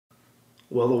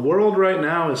Well, the world right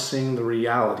now is seeing the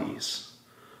realities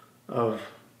of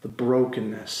the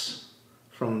brokenness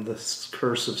from this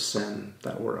curse of sin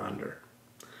that we're under.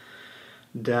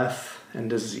 Death and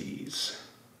disease.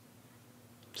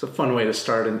 It's a fun way to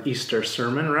start an Easter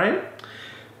sermon, right?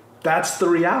 That's the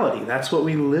reality. That's what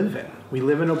we live in. We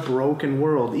live in a broken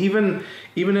world. Even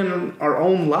in our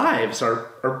own lives,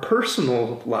 our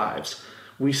personal lives,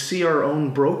 we see our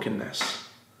own brokenness.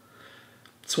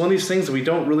 It's one of these things that we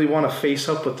don't really want to face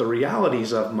up with the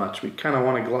realities of much. We kind of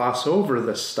want to gloss over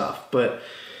this stuff. But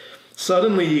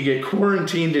suddenly you get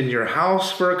quarantined in your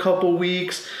house for a couple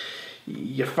weeks.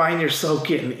 You find yourself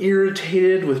getting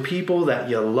irritated with people that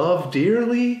you love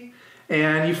dearly.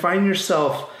 And you find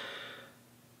yourself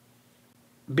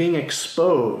being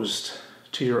exposed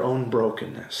to your own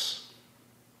brokenness.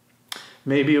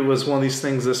 Maybe it was one of these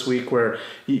things this week where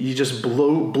you just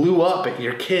blew up at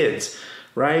your kids.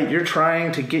 Right? You're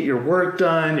trying to get your work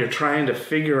done. You're trying to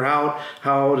figure out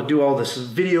how to do all this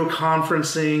video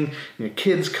conferencing. And your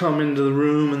kids come into the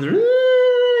room and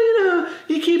they're,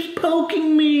 he keeps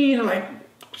poking me. And I'm like,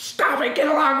 stop it, get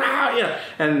along now.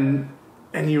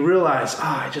 And you realize,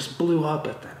 I just blew up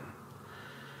at them.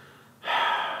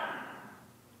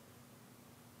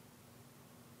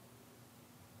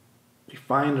 We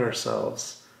find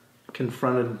ourselves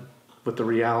confronted with the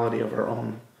reality of our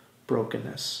own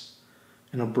brokenness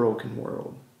in a broken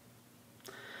world.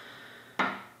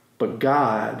 But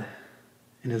God,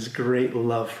 in his great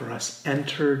love for us,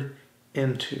 entered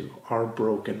into our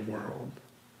broken world.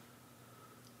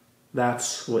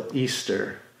 That's what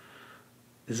Easter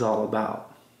is all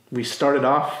about. We started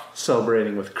off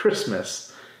celebrating with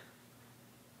Christmas,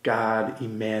 God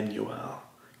Emmanuel,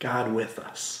 God with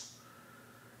us.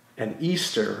 And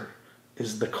Easter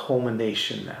is the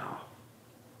culmination now.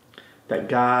 That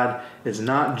God is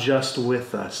not just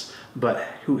with us, but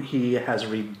who he has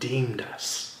redeemed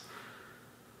us.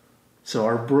 So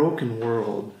our broken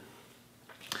world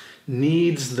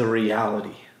needs the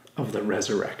reality of the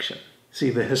resurrection. See,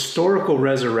 the historical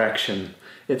resurrection,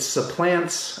 it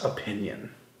supplants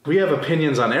opinion. We have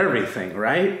opinions on everything,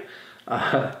 right?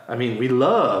 We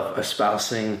love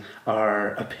espousing our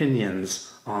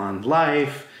opinions on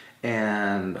life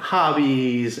and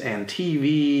hobbies and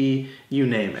TV, you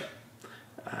name it.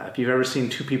 If you've ever seen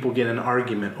two people get in an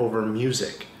argument over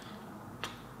music,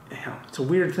 it's a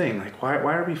weird thing. Like, why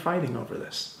are we fighting over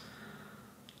this?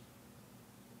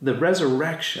 The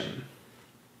resurrection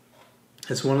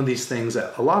is one of these things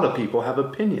that a lot of people have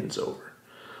opinions over.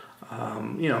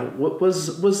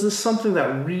 Was this something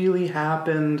that really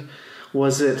happened?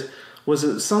 Was it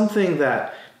something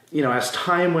that, as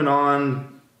time went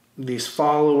on, these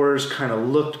followers kind of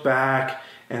looked back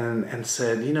and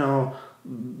said,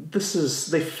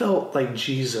 they felt like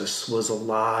Jesus was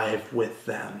alive with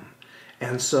them.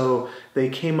 And so they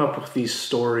came up with these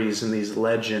stories and these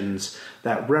legends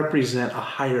that represent a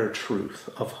higher truth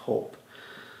of hope.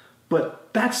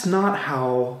 But that's not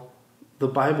how the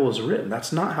Bible is written.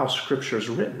 That's not how Scripture is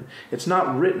written. It's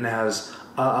not written as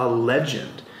a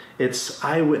legend. It's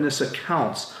eyewitness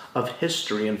accounts of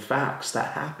history and facts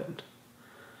that happened.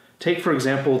 Take, for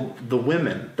example, the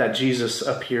women that Jesus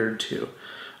appeared to.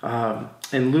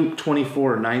 In Luke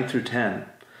 24, 9 through 10, it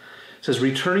says,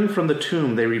 returning from the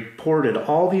tomb, they reported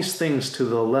all these things to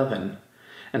the 11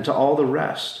 and to all the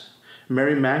rest.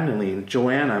 Mary Magdalene,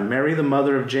 Joanna, Mary the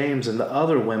mother of James, and the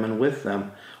other women with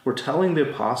them were telling the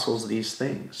apostles these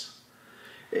things.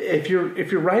 If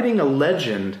you're writing a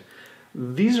legend,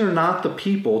 these are not the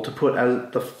people to put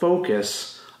as the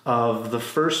focus of the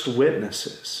first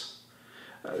witnesses.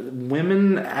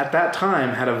 Women at that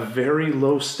time had a very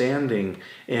low standing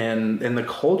in the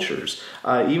cultures.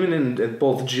 Even in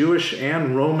both Jewish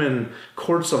and Roman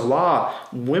courts of law,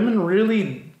 women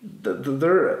really,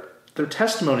 their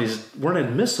testimonies weren't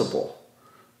admissible.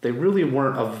 They really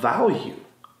weren't of value.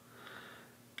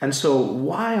 And so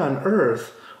why on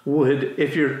earth would,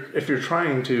 if you're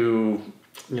trying to,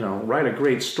 write a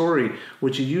great story,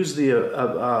 would you use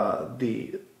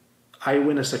the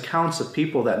eyewitness accounts of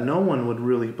people that no one would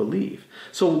really believe?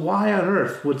 So why on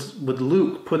earth would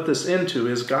Luke put this into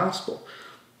his gospel?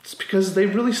 It's because they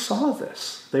really saw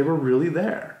this. They were really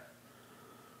there.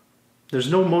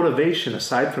 There's no motivation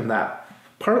aside from that,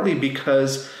 partly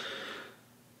because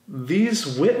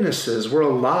these witnesses were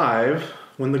alive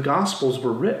when the Gospels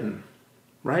were written,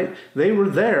 right? They were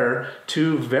there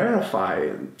to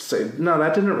verify, say, no,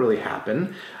 that didn't really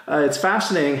happen. It's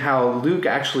fascinating how Luke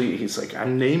actually, he's like,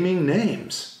 I'm naming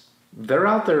names. They're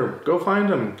out there. Go find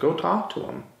them. Go talk to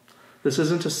them. This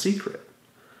isn't a secret.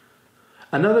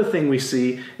 Another thing we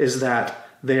see is that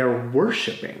they are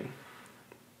worshiping.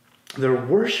 They're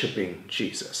worshiping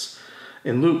Jesus.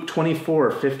 In Luke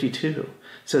 24:52, it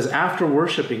says, after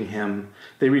worshiping him,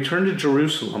 they returned to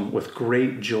Jerusalem with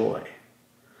great joy.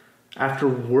 After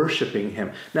worshiping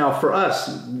him. Now, for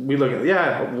us, we look at,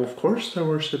 well, of course they're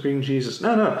worshiping Jesus.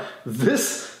 No.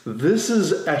 This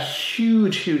is a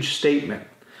huge, huge statement,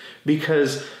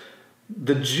 because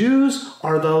the Jews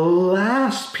are the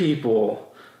last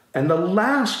people and the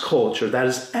last culture that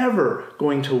is ever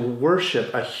going to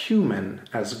worship a human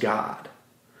as God.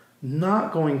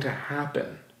 Not going to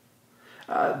happen.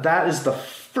 That is the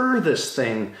furthest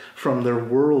thing from their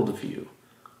worldview.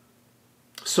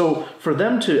 So for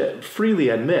them to freely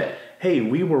admit, hey,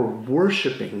 we were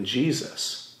worshiping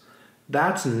Jesus,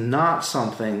 that's not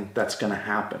something that's going to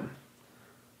happen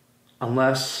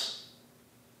unless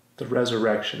the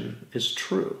resurrection is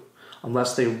true,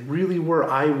 unless they really were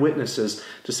eyewitnesses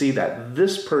to see that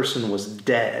this person was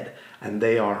dead and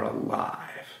they are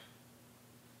alive.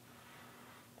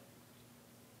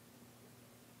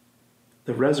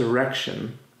 The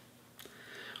resurrection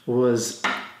was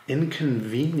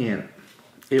inconvenient.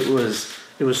 It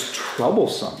was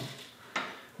troublesome,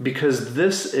 because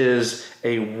this is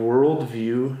a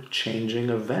worldview changing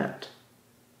event.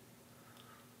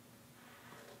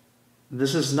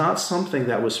 This is not something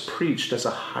that was preached as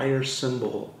a higher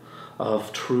symbol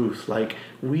of truth. Like,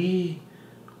 we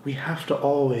have to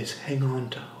always hang on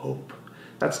to hope.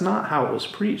 That's not how it was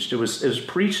preached. It was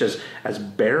preached as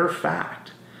bare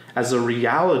fact, as a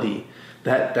reality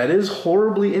that is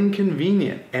horribly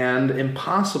inconvenient and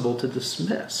impossible to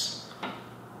dismiss.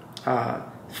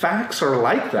 Facts are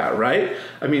like that, right?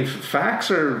 I mean,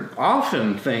 facts are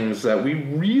often things that we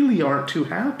really aren't too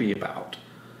happy about.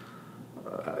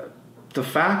 The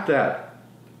fact that,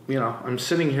 I'm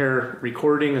sitting here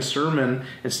recording a sermon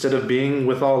instead of being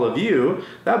with all of you,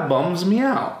 that bums me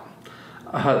out.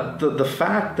 The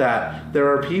fact that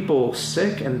there are people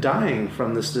sick and dying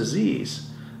from this disease,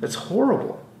 it's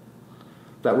horrible.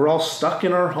 That we're all stuck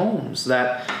in our homes,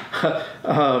 that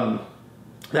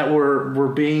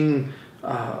we're being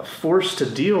forced to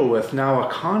deal with now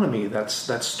economy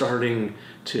that's starting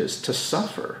to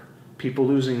suffer, people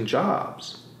losing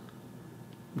jobs.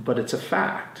 But it's a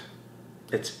fact.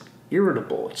 It's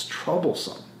irritable. It's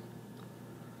troublesome.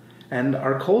 And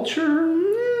our culture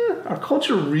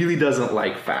really doesn't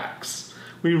like facts.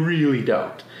 We really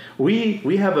don't.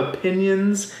 We have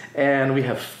opinions and we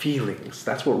have feelings.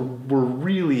 That's what we're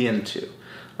really into.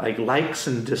 Like likes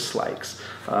and dislikes.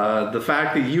 The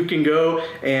fact that you can go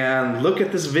and look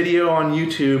at this video on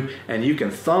YouTube and you can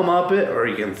thumb up it or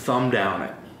you can thumb down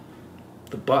it.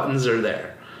 The buttons are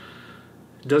there.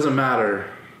 It doesn't matter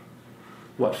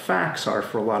what facts are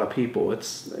for a lot of people.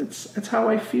 It's how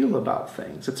I feel about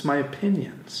things. It's my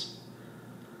opinions.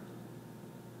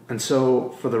 And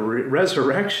so for the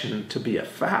resurrection to be a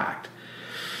fact,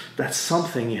 that's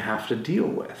something you have to deal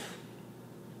with.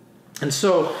 And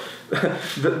so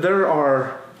there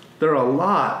are a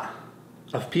lot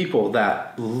of people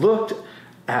that looked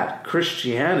at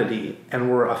Christianity and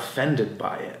were offended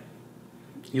by it.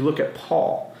 You look at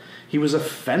Paul. He was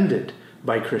offended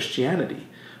by Christianity.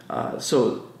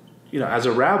 So as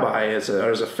a rabbi, as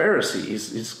a Pharisee,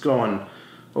 he's going,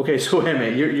 okay, so wait a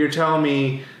minute, you're telling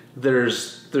me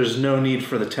there's no need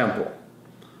for the temple.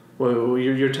 Well,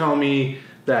 you're telling me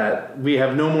that we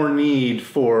have no more need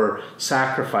for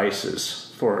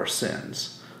sacrifices for our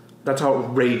sins. That's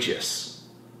outrageous.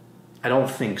 I don't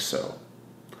think so.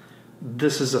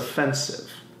 This is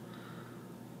offensive.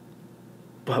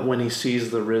 But when he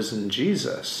sees the risen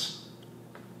Jesus,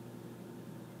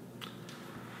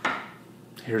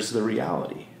 here's the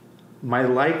reality. My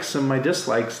likes and my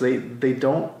dislikes, they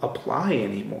don't apply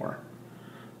anymore.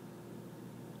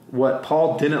 What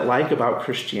Paul didn't like about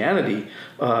Christianity,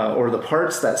 or the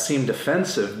parts that seemed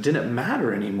offensive, didn't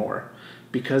matter anymore,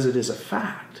 because it is a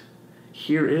fact.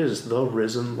 Here is the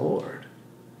risen Lord.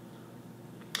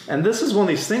 And this is one of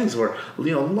these things where,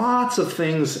 lots of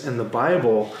things in the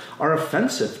Bible are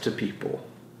offensive to people.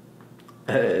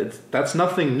 That's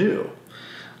nothing new.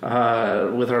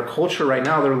 With our culture right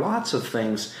now, there are lots of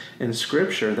things in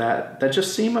Scripture that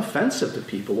just seem offensive to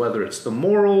people, whether it's the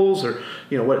morals or,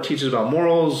 what it teaches about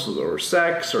morals or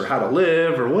sex or how to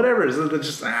live or whatever it is. They're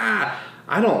just, I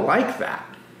don't like that.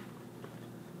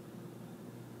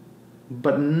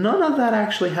 But none of that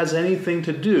actually has anything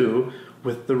to do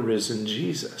with the risen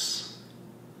Jesus.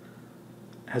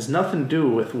 It has nothing to do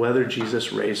with whether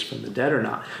Jesus raised from the dead or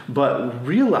not, but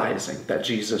realizing that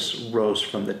Jesus rose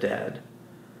from the dead.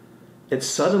 It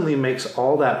suddenly makes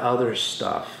all that other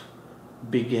stuff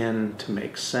begin to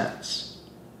make sense.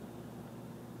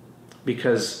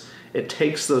 Because it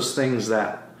takes those things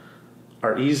that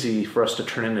are easy for us to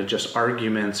turn into just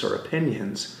arguments or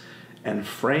opinions, and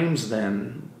frames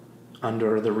them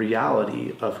under the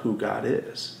reality of who God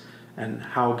is and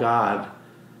how God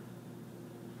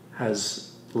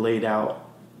has laid out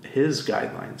his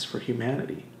guidelines for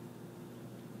humanity.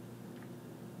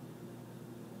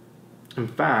 In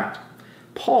fact,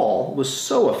 Paul was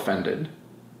so offended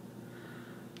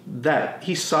that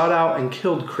he sought out and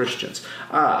killed Christians.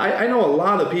 I know a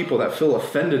lot of people that feel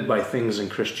offended by things in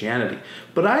Christianity,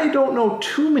 but I don't know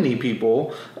too many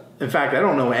people, in fact, I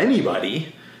don't know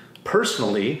anybody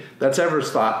personally that's ever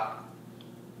thought,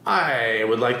 I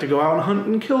would like to go out and hunt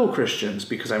and kill Christians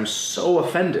because I'm so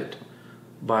offended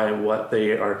by what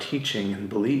they are teaching and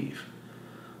believe.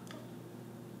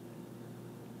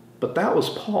 But that was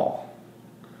Paul.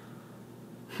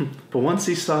 But once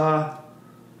he saw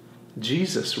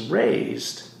Jesus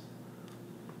raised,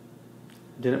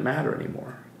 it didn't matter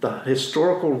anymore. The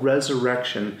historical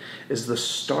resurrection is the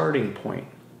starting point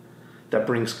that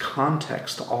brings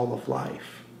context to all of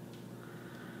life.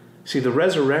 See, the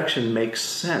resurrection makes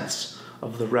sense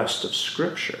of the rest of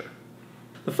Scripture.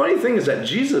 The funny thing is that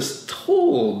Jesus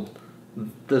told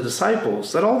the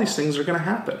disciples that all these things are going to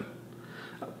happen.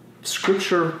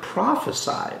 Scripture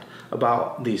prophesied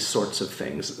about these sorts of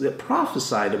things. It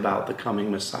prophesied about the coming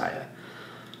Messiah.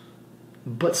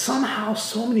 But somehow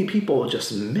so many people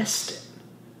just missed it.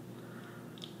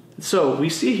 So we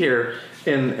see here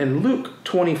in Luke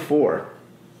 24,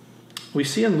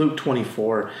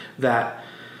 that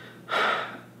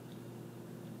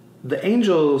the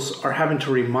angels are having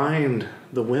to remind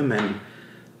the women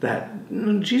that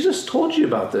Jesus told you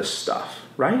about this stuff,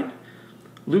 right?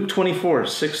 Luke 24,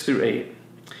 6 through 8.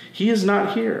 He is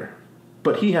not here,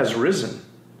 but he has risen.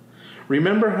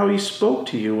 Remember how he spoke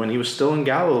to you when he was still in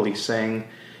Galilee, saying,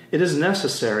 it is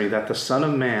necessary that the Son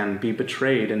of Man be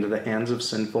betrayed into the hands of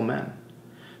sinful men,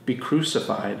 be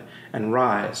crucified, and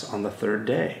rise on the third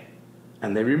day.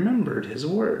 And they remembered his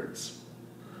words.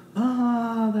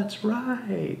 Ah, that's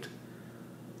right.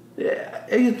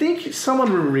 You think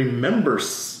someone would remember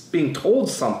being told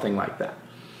something like that.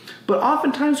 But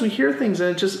oftentimes we hear things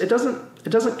and it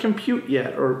doesn't compute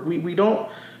yet, or we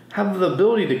don't have the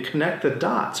ability to connect the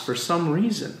dots for some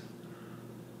reason.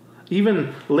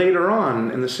 Even later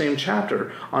on in the same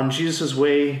chapter, on Jesus'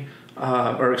 way,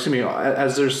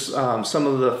 as there's some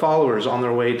of the followers on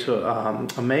their way to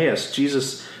Emmaus,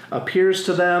 Jesus appears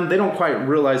to them. They don't quite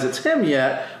realize it's him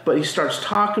yet, but he starts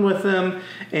talking with them,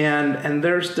 and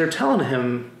they're telling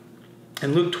him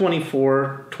in Luke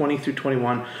 24, 20 through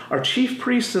 21, our chief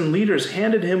priests and leaders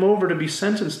handed him over to be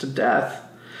sentenced to death,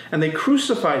 and they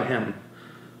crucified him.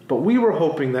 But we were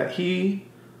hoping that he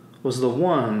was the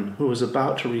one who was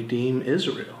about to redeem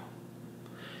Israel.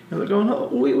 And they're going, no,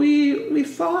 we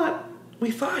thought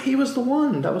he was the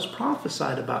one that was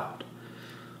prophesied about.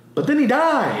 But then he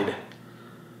died.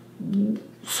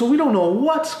 So we don't know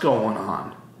what's going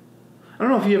on. I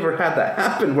don't know if you ever had that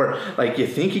happen where, like, you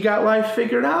think you got life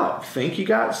figured out, think you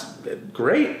got,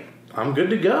 great, I'm good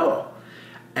to go.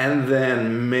 And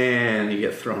then, man, you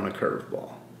get thrown a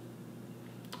curveball.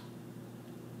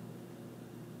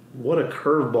 What a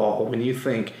curveball when you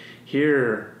think,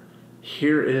 here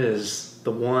is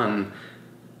the one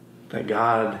that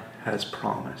God has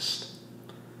promised.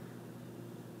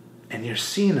 And you're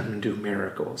seeing him do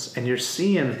miracles, and you're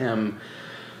seeing him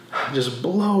just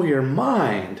blow your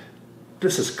mind.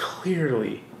 This is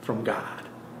clearly from God.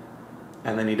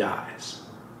 And then he dies,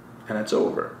 and it's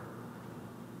over.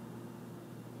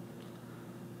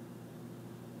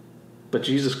 But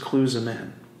Jesus clues him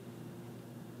in.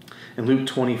 In Luke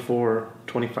 24,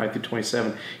 25 through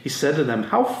 27, he said to them,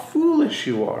 how foolish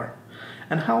you are,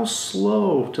 and how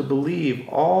slow to believe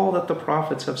all that the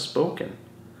prophets have spoken.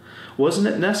 Wasn't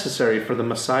it necessary for the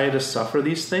Messiah to suffer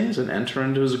these things and enter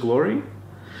into his glory?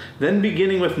 Then,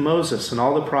 beginning with Moses and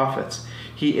all the prophets,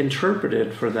 he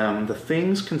interpreted for them the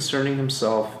things concerning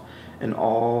himself in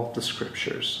all the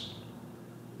scriptures.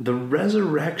 The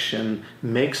resurrection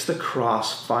makes the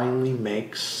cross finally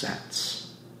make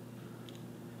sense.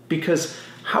 Because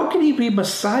how can he be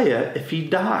Messiah if he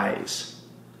dies?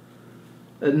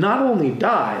 Not only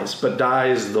dies, but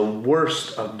dies the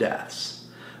worst of deaths.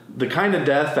 The kind of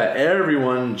death that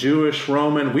everyone, Jewish,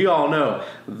 Roman, we all know,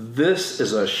 this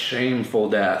is a shameful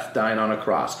death, dying on a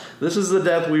cross. This is the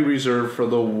death we reserve for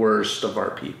the worst of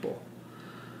our people.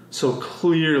 So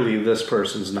clearly this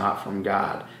person's not from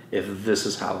God if this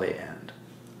is how they end.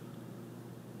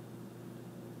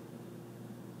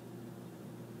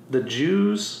 The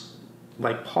Jews,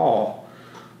 like Paul,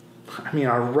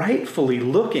 are rightfully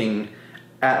looking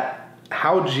at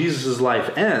how Jesus'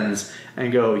 life ends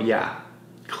and go, yeah,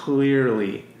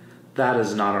 clearly that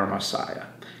is not our Messiah.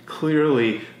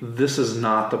 Clearly this is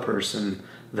not the person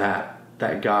that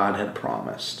God had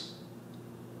promised.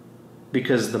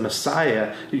 Because the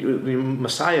Messiah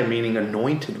meaning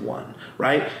anointed one,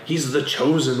 right? He's the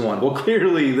chosen one. Well,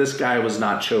 clearly this guy was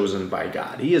not chosen by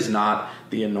God. He is not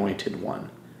the anointed one.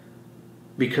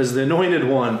 Because the anointed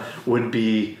one would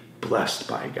be blessed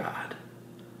by God.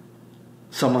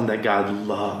 Someone that God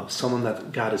loves. Someone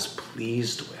that God is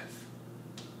pleased with.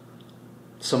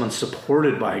 Someone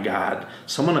supported by God.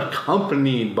 Someone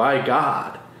accompanied by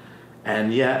God.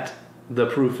 And yet, the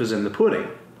proof is in the pudding,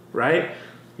 right?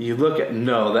 You look at,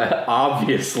 no, that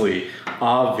obviously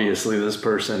this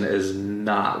person is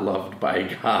not loved by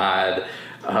God,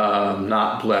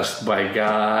 not blessed by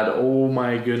God. Oh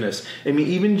my goodness. I mean,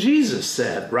 even Jesus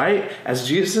said, right? As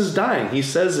Jesus is dying, he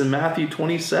says in Matthew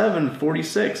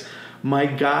 27:46, my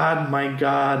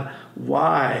God,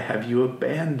 why have you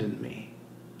abandoned me?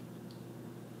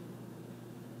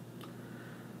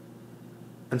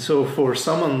 And so for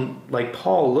someone like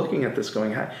Paul looking at this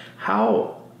going,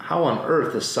 how on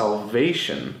earth is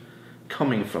salvation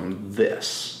coming from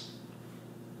this?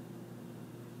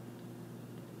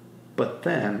 But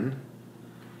then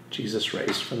Jesus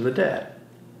raised from the dead.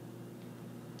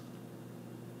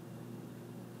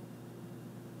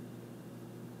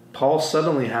 Paul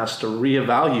suddenly has to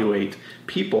reevaluate.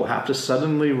 People have to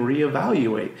suddenly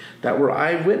reevaluate that we're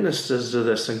eyewitnesses to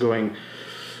this and going,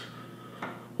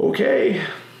 okay,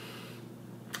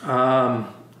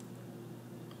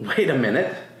 wait a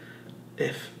minute.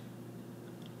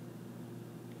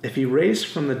 If he raised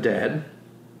from the dead,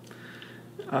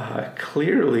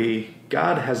 clearly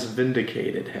God has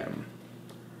vindicated him.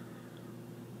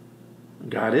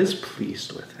 God is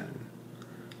pleased with him.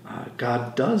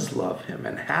 God does love him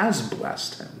and has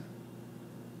blessed him.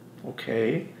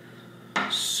 Okay?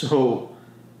 So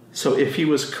if he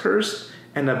was cursed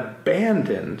and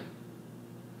abandoned,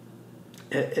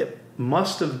 it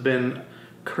must have been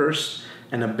cursed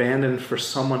and abandoned for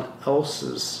someone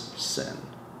else's sin,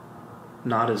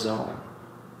 not his own.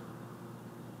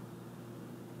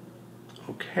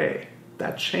 Okay,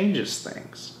 that changes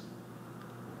things.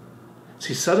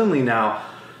 See, suddenly now,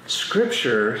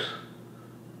 Scripture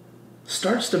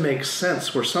starts to make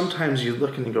sense where sometimes you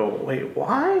look and you go, wait,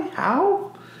 why?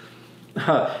 How?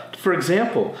 For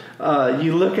example,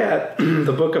 you look at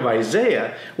the book of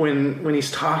Isaiah when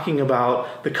he's talking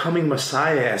about the coming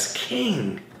Messiah as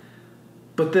king.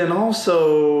 But then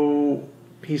also,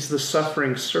 he's the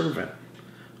suffering servant.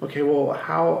 Okay, well,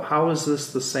 how is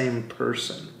this the same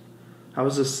person? How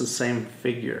is this the same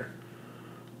figure?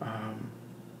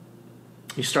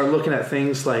 You start looking at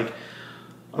things like,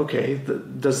 okay,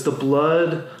 does the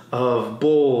blood of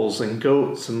bulls and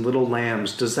goats and little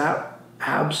lambs, does that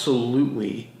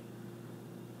absolutely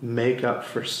make up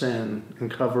for sin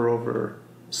and cover over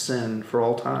sin for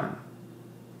all time?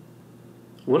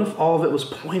 What if all of it was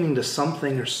pointing to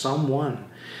something or someone?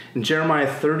 In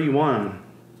Jeremiah 31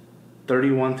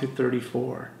 through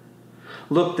 34.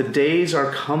 Look, the days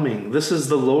are coming. This is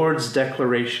the Lord's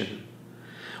declaration.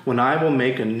 When I will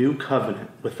make a new covenant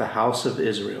with the house of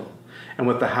Israel and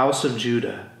with the house of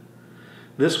Judah.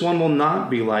 This one will not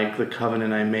be like the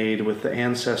covenant I made with the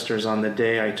ancestors on the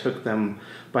day I took them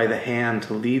by the hand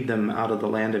to lead them out of the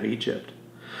land of Egypt.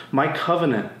 My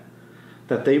covenant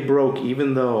that they broke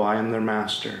even though I am their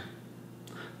master.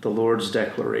 The Lord's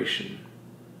declaration.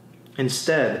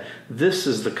 Instead, this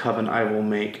is the covenant I will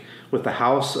make with the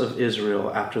house of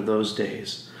Israel after those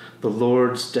days. The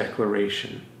Lord's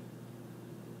declaration.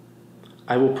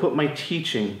 I will put my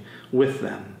teaching with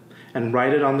them and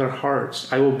write it on their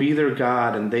hearts. I will be their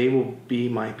God and they will be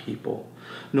my people.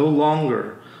 No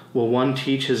longer will one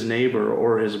teach his neighbor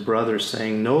or his brother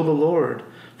saying, know the Lord,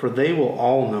 for they will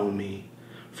all know me,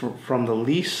 from the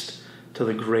least to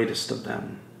the greatest of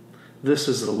them. This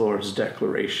is the Lord's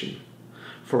declaration.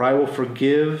 For I will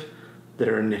forgive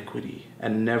their iniquity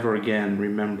and never again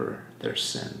remember their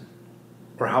sin.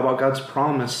 Or how about God's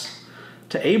promise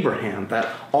to Abraham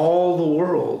that all the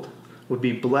world would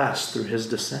be blessed through his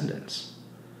descendants?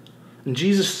 And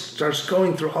Jesus starts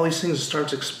going through all these things and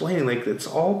starts explaining, like, it's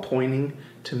all pointing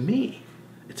to me.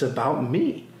 It's about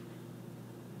me.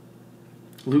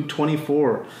 Luke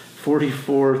 24:44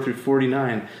 through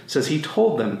 49 says, he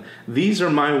told them, these are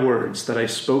my words that I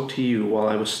spoke to you while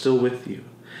I was still with you,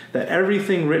 that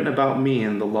everything written about me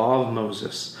in the law of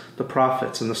Moses, the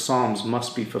prophets, and the Psalms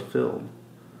must be fulfilled.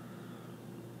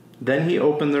 Then he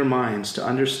opened their minds to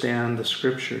understand the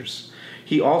scriptures.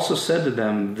 He also said to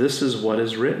them, this is what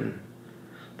is written.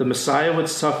 The Messiah would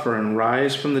suffer and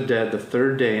rise from the dead the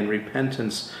third day, and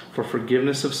repentance for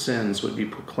forgiveness of sins would be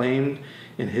proclaimed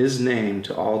in his name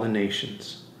to all the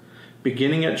nations,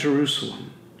 beginning at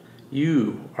Jerusalem.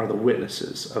 You are the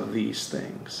witnesses of these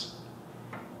things.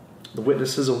 The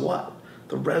witnesses of what?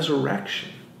 The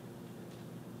resurrection.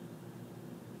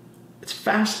 It's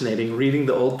fascinating reading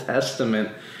the Old Testament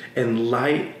in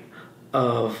light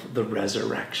of the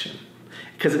resurrection.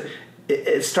 Because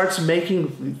it starts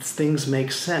making things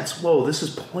make sense. Whoa, this is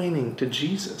pointing to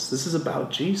Jesus. This is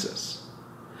about Jesus.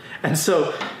 And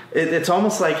so it's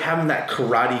almost like having that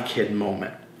Karate Kid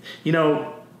moment. You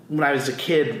know, when I was a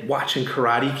kid watching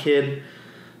Karate Kid,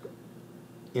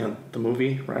 you know, the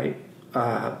movie, right?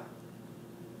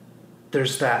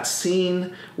 There's that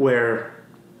scene where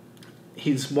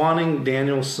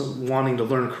Daniel's wanting to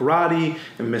learn karate,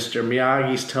 and Mr.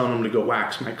 Miyagi's telling him to go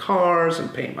wax my cars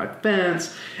and paint my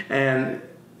fence, and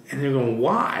they're going,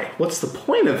 why? What's the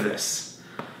point of this?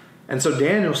 And so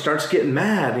Daniel starts getting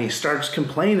mad, and he starts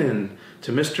complaining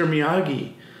to Mr.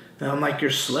 Miyagi, and I'm like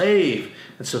your slave.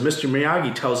 And so Mr.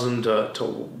 Miyagi tells him to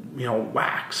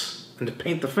wax and to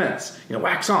paint the fence,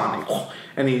 wax on,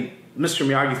 and Mr.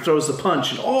 Miyagi throws the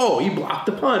punch, and he blocked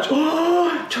the punch.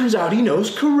 Turns out he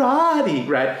knows karate,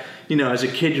 right? As a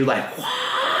kid, you're like,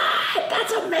 what?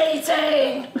 That's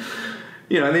amazing.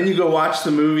 And then you go watch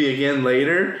the movie again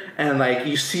later, and like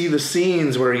you see the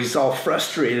scenes where he's all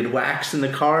frustrated, waxing the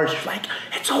cars. You're like,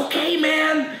 it's okay,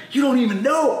 man. You don't even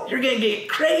know. You're going to get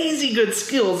crazy good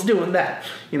skills doing that.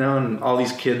 And all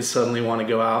these kids suddenly want to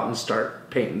go out and start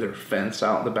painting their fence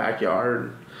out in the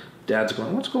backyard. Dad's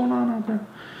going, what's going on out there?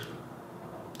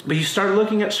 But you start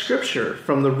looking at Scripture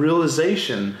from the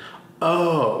realization,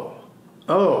 the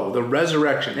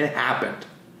resurrection, it happened.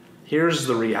 Here's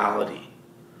the reality.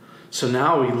 So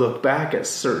now we look back at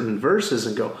certain verses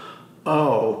and go,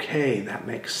 okay, that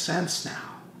makes sense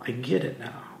now. I get it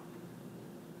now.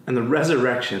 And the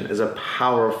resurrection is a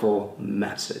powerful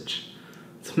message.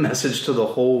 It's a message to the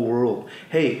whole world.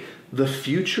 Hey, the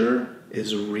future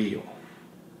is real.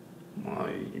 Well,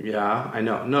 yeah, I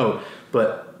know. No,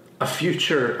 but a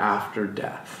future after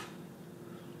death.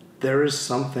 There is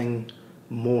something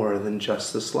more than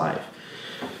just this life.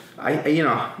 I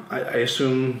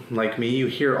assume, like me, you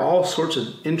hear all sorts of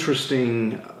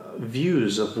interesting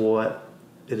views of what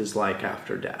it is like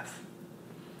after death.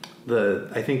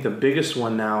 I think the biggest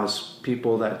one now is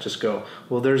people that just go,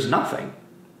 well, there's nothing.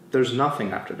 There's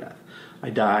nothing after death.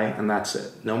 I die and that's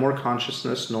it. No more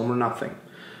consciousness, no more nothing.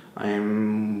 I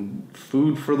am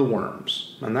food for the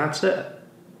worms, and that's it.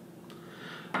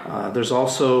 There's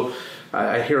also,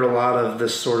 I hear a lot of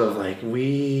this sort of like,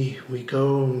 we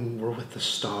go, we're with the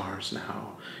stars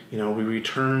now. We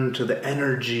return to the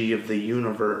energy of the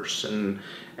universe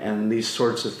and these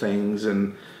sorts of things.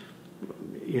 And,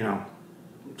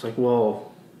 it's like,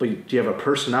 well, but do you have a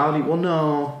personality? Well,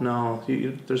 no,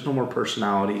 there's no more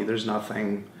personality. There's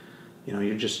nothing,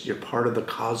 you're part of the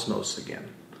cosmos again.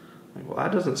 Like, well,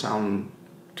 that doesn't sound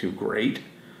too great.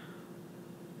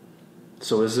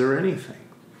 So is there anything?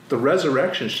 The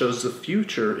resurrection shows the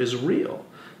future is real.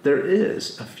 There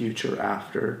is a future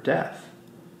after death.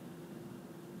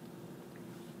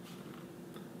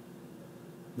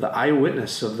 The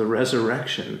eyewitness of the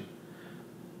resurrection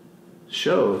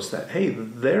shows that, hey,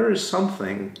 there is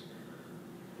something.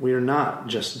 We are not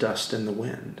just dust in the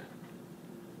wind.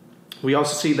 We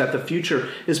also see that the future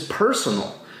is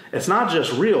personal. It's not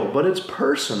just real, but it's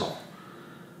personal.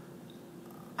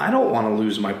 I don't want to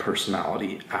lose my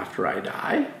personality after I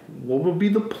die. What would be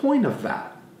the point of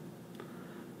that?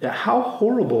 Yeah, how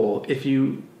horrible if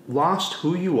you lost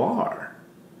who you are.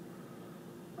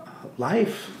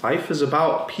 Life is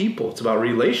about people. It's about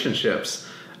relationships.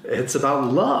 It's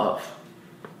about love.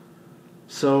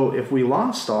 So if we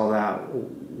lost all that,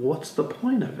 what's the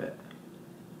point of it?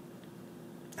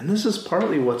 And this is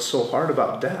partly what's so hard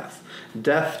about death.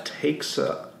 Death takes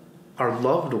our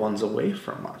loved ones away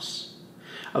from us.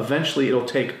 Eventually, it'll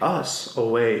take us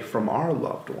away from our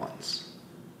loved ones.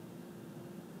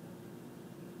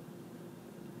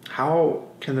 How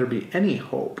can there be any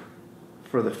hope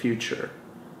for the future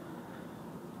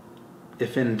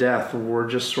if in death we're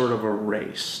just sort of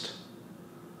erased?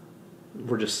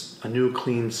 We're just a new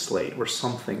clean slate. We're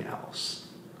something else.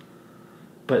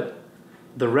 But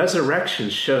the resurrection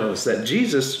shows that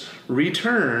Jesus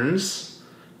returns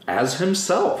as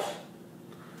himself.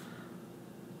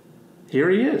 Here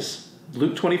he is,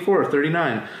 Luke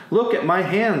 24:39. Look at my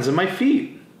hands and my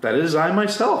feet, that is, I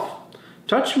myself.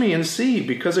 Touch me and see,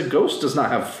 because a ghost does not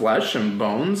have flesh and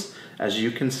bones, as you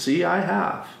can see I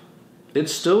have.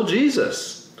 It's still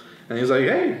Jesus. And he's like,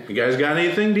 hey, you guys got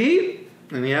anything to eat?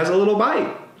 And he has a little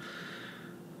bite.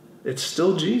 It's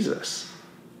still Jesus.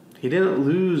 He didn't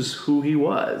lose who he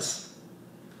was.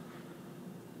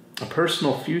 A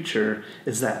personal future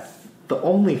is that the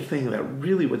only thing that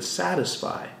really would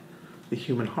satisfy the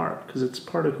human heart because it's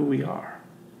part of who we are.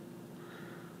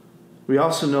 We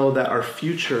also know that our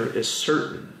future is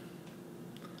certain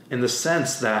in the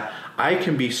sense that I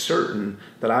can be certain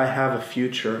that I have a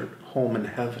future home in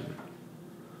heaven.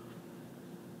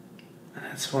 And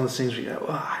it's one of those things where you go,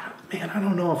 I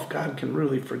don't know if God can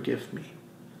really forgive me.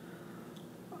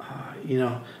 I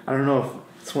don't know if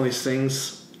it's one of these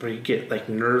things where you get like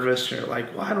nervous and you're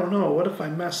like, well, I don't know. What if I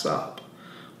mess up?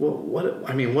 Well, what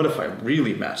if I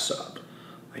really mess up?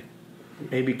 Like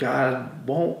maybe God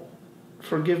won't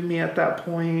forgive me at that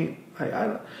point.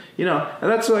 And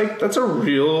that's a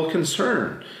real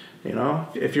concern.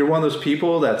 If you're one of those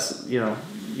people that's,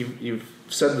 you've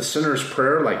said the sinner's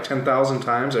prayer like 10,000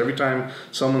 times. Every time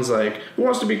someone's like, who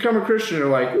wants to become a Christian? You're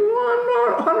like, well, I'm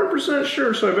not 100%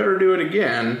 sure, so I better do it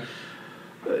again.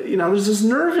 There's this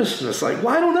nervousness, like,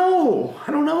 well, I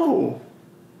don't know.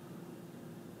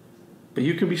 But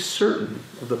you can be certain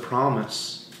of the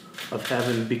promise of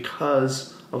heaven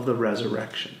because of the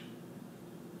resurrection.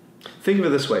 Think of it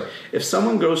this way. If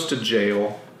someone goes to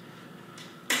jail,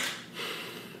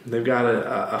 they've got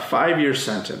a 5-year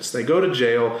sentence. They go to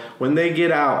jail. When they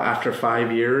get out after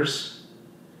 5 years,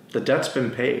 the debt's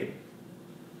been paid.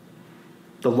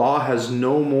 The law has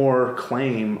no more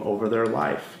claim over their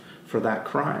life for that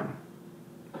crime.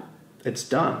 It's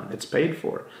done. It's paid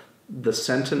for. The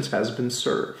sentence has been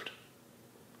served.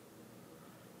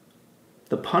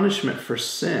 The punishment for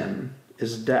sin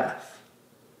is death.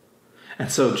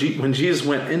 And so when Jesus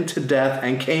went into death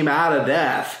and came out of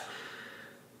death,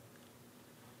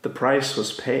 the price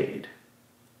was paid.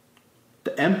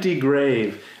 The empty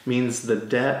grave means the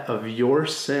debt of your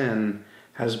sin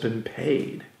has been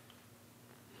paid.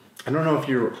 I don't know if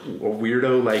you're a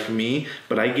weirdo like me,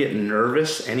 but I get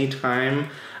nervous anytime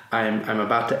I'm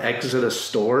about to exit a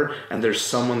store and there's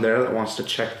someone there that wants to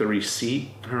check the receipt.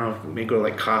 I don't know if maybe go to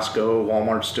like Costco,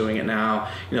 Walmart's doing it now.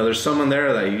 There's someone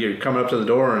there that you're coming up to the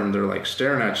door and they're like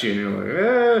staring at you and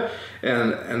you're like,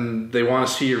 and they want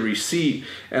to see your receipt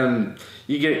and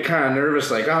you get kind of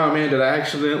nervous, like, oh man, did I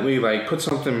accidentally like put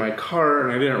something in my cart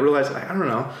and I didn't realize? I don't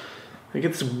know. I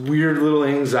get this weird little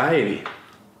anxiety.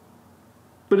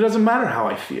 But it doesn't matter how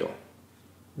I feel.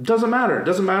 It doesn't matter. It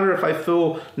doesn't matter if I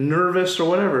feel nervous or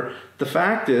whatever. The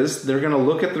fact is, they're going to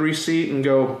look at the receipt and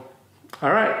go,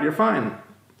 all right, you're fine.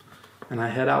 And I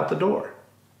head out the door.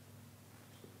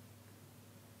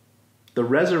 The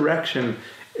resurrection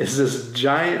is this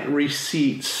giant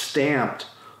receipt stamped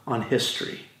on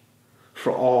history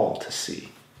for all to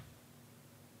see.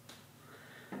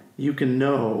 You can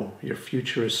know your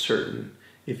future is certain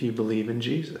if you believe in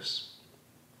Jesus.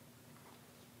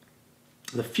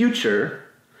 The future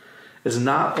is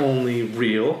not only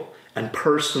real and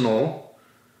personal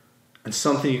and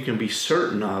something you can be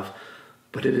certain of,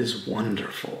 but it is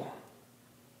wonderful.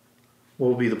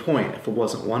 What would be the point if it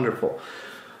wasn't wonderful?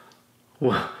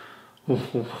 Why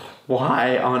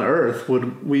on earth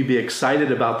would we be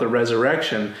excited about the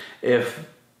resurrection if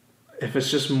it's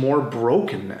just more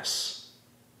brokenness?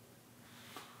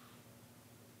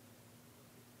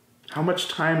 How much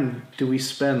time do we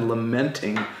spend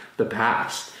lamenting the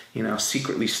past?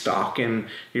 Secretly stalking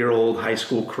your old high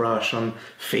school crush on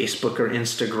Facebook or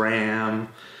Instagram.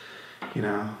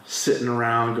 Sitting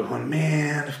around going,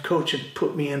 man, if coach had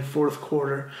put me in fourth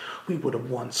quarter, we would have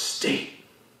won state.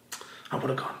 I would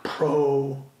have gone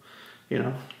pro.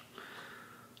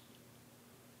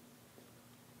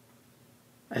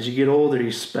 As you get older,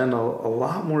 you spend a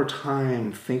lot more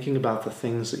time thinking about the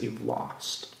things that you've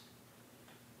lost.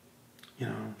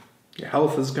 Your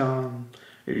health is gone.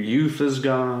 Your youth is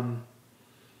gone.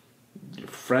 Your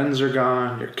friends are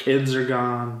gone. Your kids are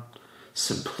gone.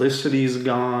 Simplicity is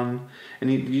gone.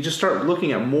 And you just start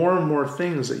looking at more and more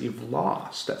things that you've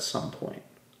lost at some point.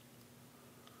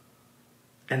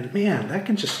 And man, that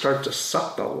can just start to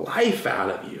suck the life out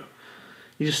of you.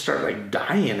 You just start like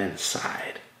dying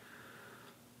inside.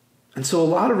 And so a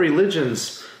lot of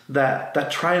religions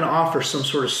that try and offer some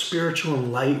sort of spiritual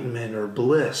enlightenment or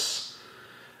bliss,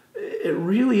 it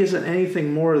really isn't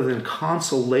anything more than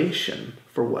consolation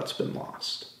for what's been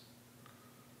lost.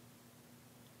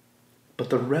 But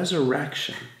the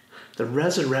resurrection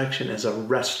is a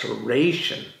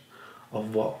restoration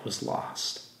of what was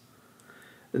lost.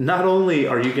 Not only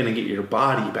are you going to get your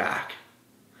body back,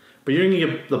 but you're going to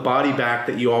get the body back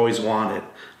that you always wanted.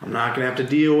 I'm not going to have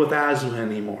to deal with asthma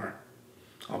anymore.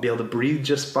 I'll be able to breathe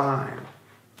just fine.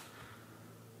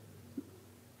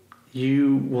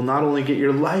 You will not only get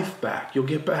your life back, you'll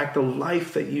get back the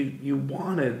life that you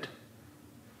wanted.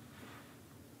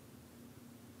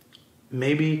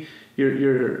 Maybe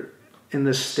you're in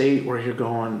this state where you're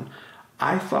going,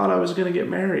 I thought I was going to get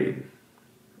married,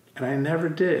 and I never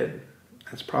did.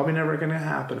 It's probably never going to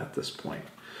happen at this point.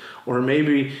 Or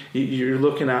maybe you're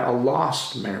looking at a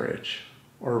lost marriage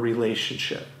or a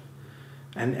relationship.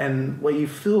 And what you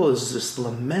feel is this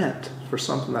lament for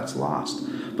something that's lost.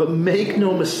 But make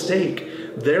no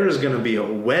mistake, there is going to be a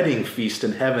wedding feast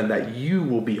in heaven that you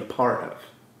will be a part of.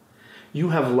 You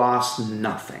have lost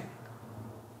nothing.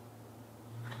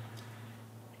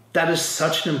 That is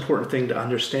such an important thing to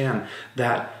understand,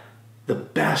 that the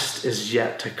best is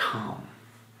yet to come.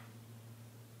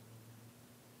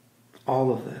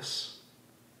 All of this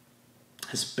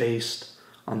is based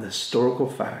on the historical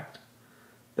fact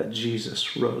that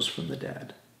Jesus rose from the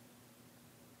dead.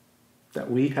 That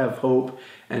we have hope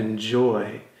and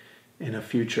joy in a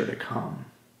future to come.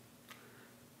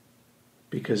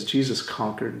 Because Jesus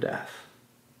conquered death.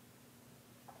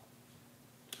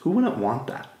 Who wouldn't want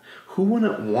that? Who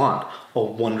wouldn't want a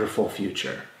wonderful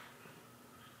future?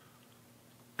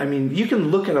 I mean, you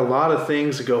can look at a lot of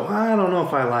things and go, I don't know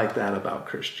if I like that about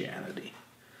Christianity.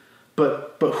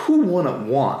 But who wouldn't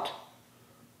want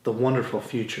the wonderful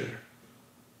future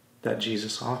that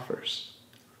Jesus offers?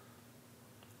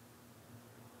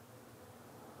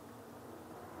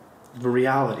 The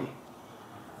reality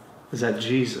is that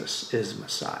Jesus is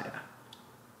Messiah.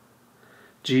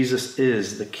 Jesus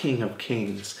is the King of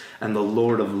Kings and the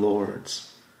Lord of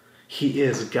Lords. He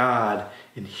is God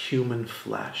in human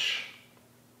flesh.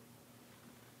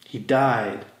 He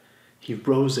died. He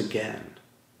rose again.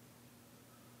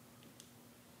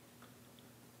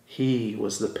 He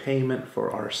was the payment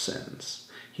for our sins.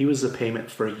 He was the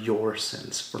payment for your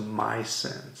sins, for my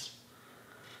sins.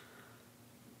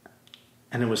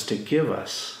 And it was to give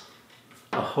us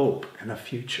a hope and a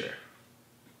future.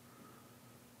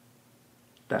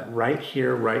 That right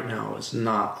here, right now is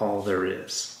not all there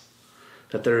is.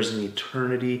 That there is an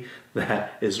eternity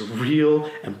that is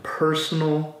real and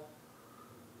personal.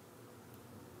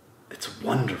 It's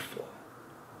wonderful.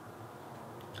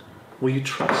 Will you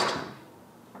trust him?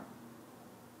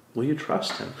 Will you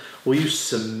trust him? Will you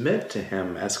submit to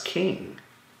him as king?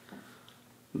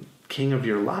 King of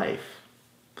your life.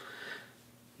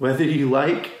 Whether you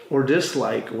like or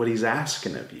dislike what he's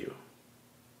asking of you.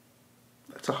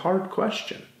 That's a hard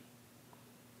question.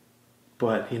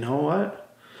 But you know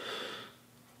what?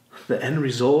 The end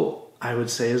result, I would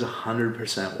say, is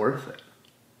 100% worth it.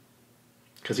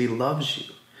 Because he loves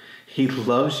you. He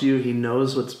loves you. He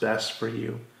knows what's best for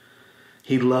you.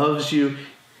 He loves you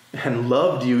and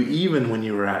loved you even when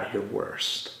you were at your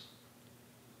worst.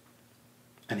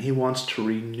 And he wants to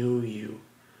renew you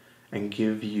and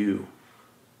give you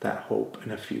that hope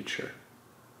in a future.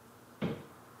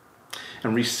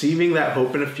 And receiving that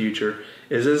hope in a future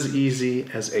is as easy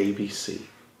as ABC.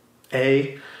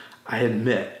 A, I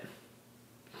admit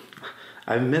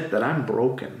that I'm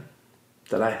broken,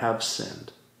 that I have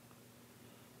sinned.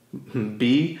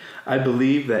 B, I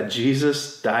believe that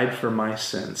Jesus died for my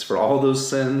sins. For all those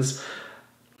sins,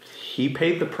 he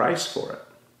paid the price for it.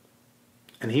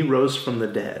 And he rose from the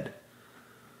dead.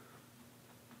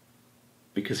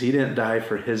 Because he didn't die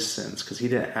for his sins, because he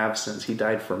didn't have sins. He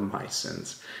died for my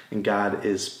sins. And God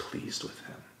is pleased with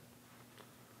him.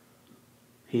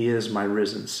 He is my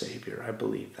risen Savior. I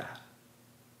believe that.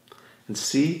 And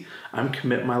see, I'm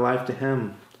committing my life to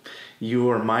him. You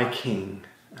are my King,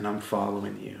 and I'm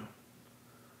following you.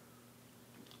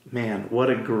 Man, what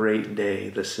a great day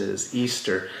this is,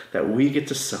 Easter, that we get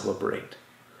to celebrate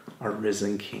our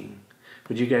risen King.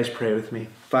 Would you guys pray with me?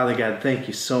 Father God, thank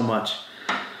you so much.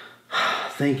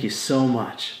 Thank you so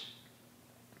much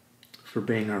for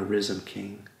being our risen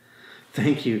King.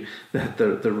 Thank you that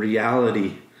the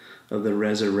reality of the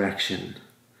resurrection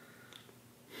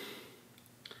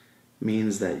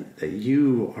means that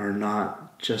you are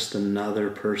not just another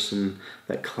person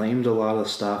that claimed a lot of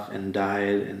stuff and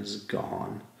died and is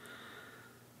gone.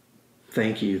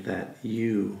 Thank you that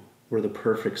you were the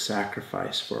perfect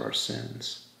sacrifice for our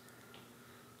sins.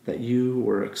 That you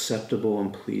were acceptable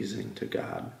and pleasing to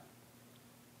God.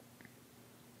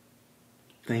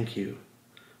 Thank you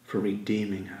for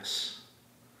redeeming us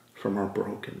from our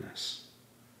brokenness.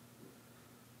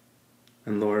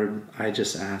 And Lord, I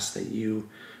just ask that you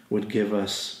would give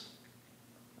us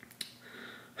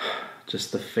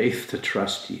just the faith to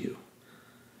trust you.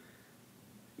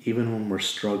 Even when we're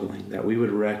struggling, that we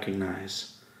would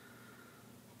recognize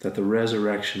that the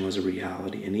resurrection was a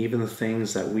reality. And even the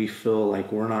things that we feel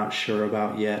like we're not sure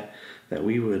about yet, that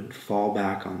we would fall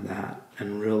back on that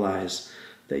and realize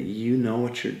that you know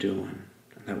what you're doing,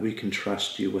 and that we can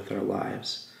trust you with our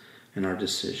lives and our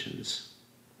decisions.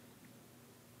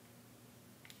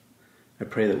 I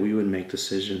pray that we would make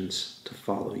decisions to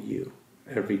follow you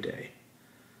every day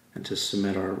and to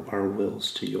submit our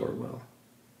wills to your will.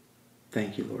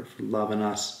 Thank you, Lord, for loving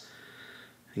us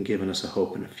and giving us a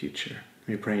hope and a future.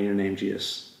 We pray in your name,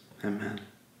 Jesus. Amen.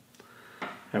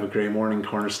 Have a great morning,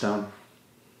 Cornerstone.